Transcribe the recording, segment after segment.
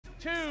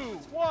2,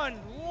 1,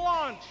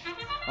 launch.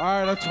 All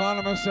right,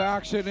 autonomous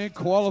action in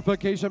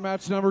qualification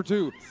match number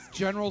 2.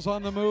 Generals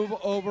on the move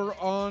over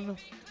on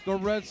the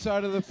red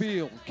side of the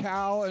field.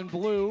 Cal and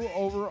blue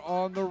over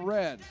on the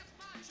red.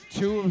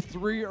 2 of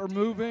 3 are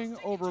moving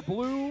over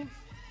blue.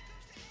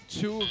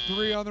 2 of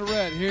 3 on the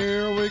red.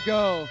 Here we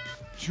go.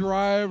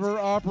 Driver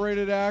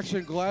operated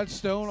action.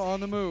 Gladstone on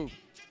the move.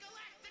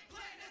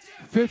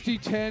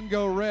 50-10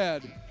 go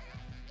red.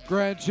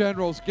 Grand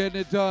Generals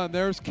getting it done.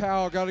 There's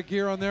Cal, got a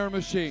gear on their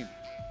machine.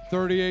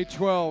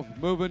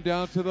 38-12, moving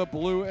down to the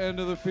blue end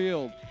of the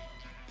field.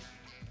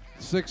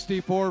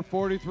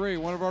 64-43,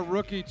 one of our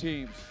rookie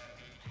teams.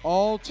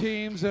 All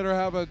teams that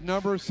have a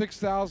number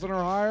 6,000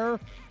 or higher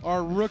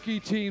are rookie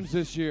teams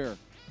this year.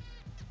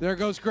 There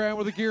goes Grant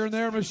with a gear in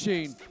their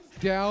machine.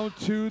 Down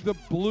to the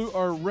blue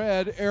or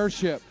red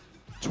airship.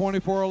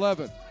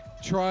 24-11,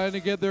 trying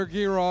to get their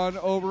gear on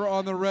over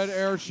on the red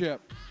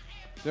airship.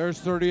 There's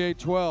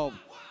 38-12.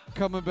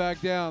 Coming back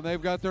down.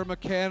 They've got their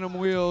Mecanum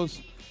wheels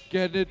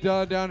getting it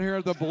done down here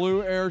at the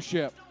blue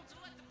airship.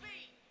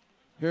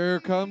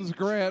 Here comes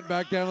Grant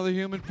back down to the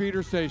human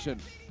feeder station.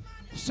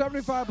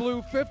 75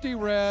 blue, 50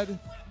 red,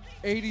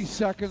 80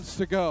 seconds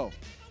to go.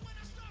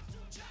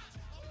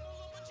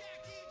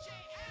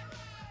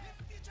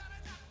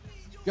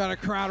 Got a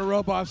crowd of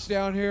robots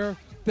down here.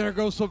 There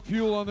goes some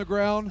fuel on the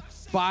ground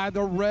by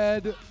the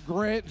red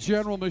Grant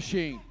General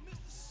machine.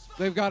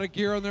 They've got a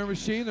gear on their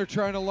machine. They're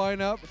trying to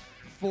line up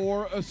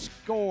for a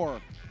score.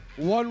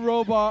 1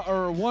 robot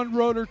or 1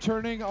 rotor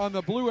turning on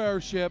the blue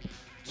airship,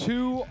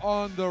 2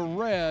 on the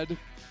red.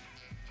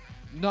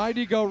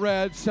 90 go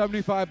red,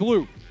 75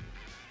 blue.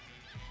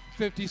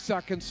 50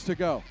 seconds to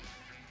go.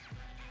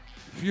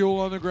 Fuel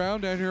on the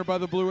ground down here by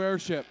the blue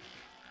airship.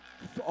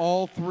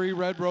 All 3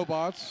 red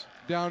robots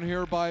down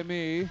here by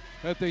me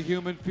at the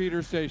human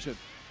feeder station.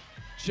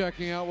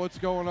 Checking out what's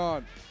going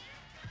on.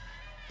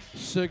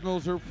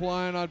 Signals are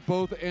flying on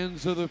both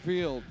ends of the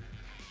field.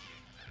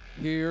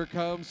 Here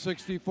comes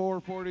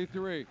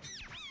 64-43.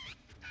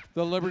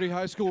 The Liberty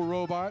High School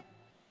robot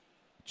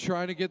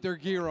trying to get their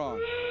gear on.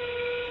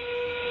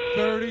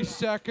 30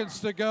 seconds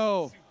to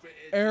go.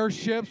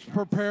 Airships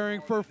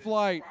preparing for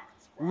flight.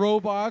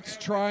 Robots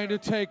trying to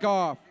take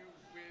off.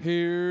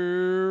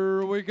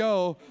 Here we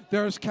go.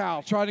 There's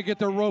Cal trying to get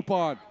their rope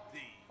on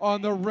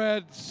the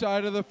red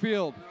side of the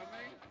field.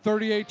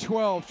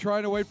 38-12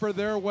 trying to wait for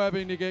their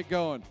webbing to get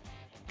going.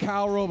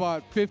 Cal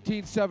robot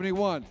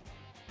 1571.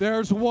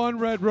 There's 1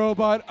 red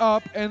robot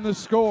up and the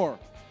score.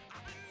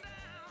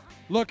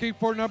 Looking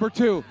for number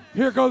 2.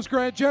 Here goes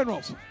Grand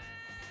Generals.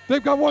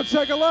 They've got 1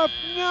 second left.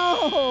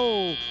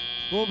 No!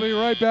 We'll be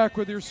right back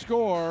with your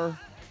score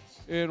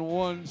in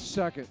 1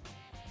 second.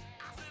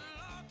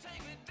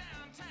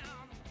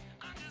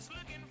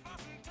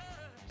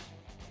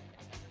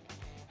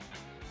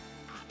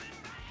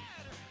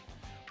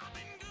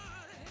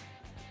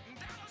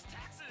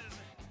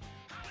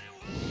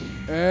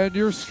 And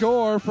your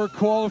score for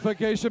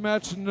qualification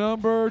match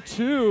number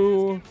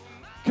 2.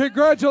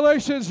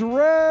 Congratulations,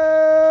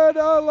 Red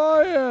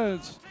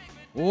Alliance.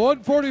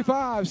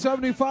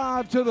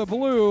 145-75 to the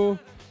blue.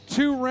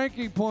 2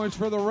 ranking points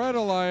for the Red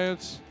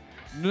Alliance,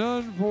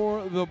 none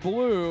for the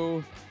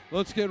blue.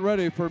 Let's get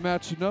ready for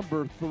match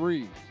number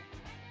 3.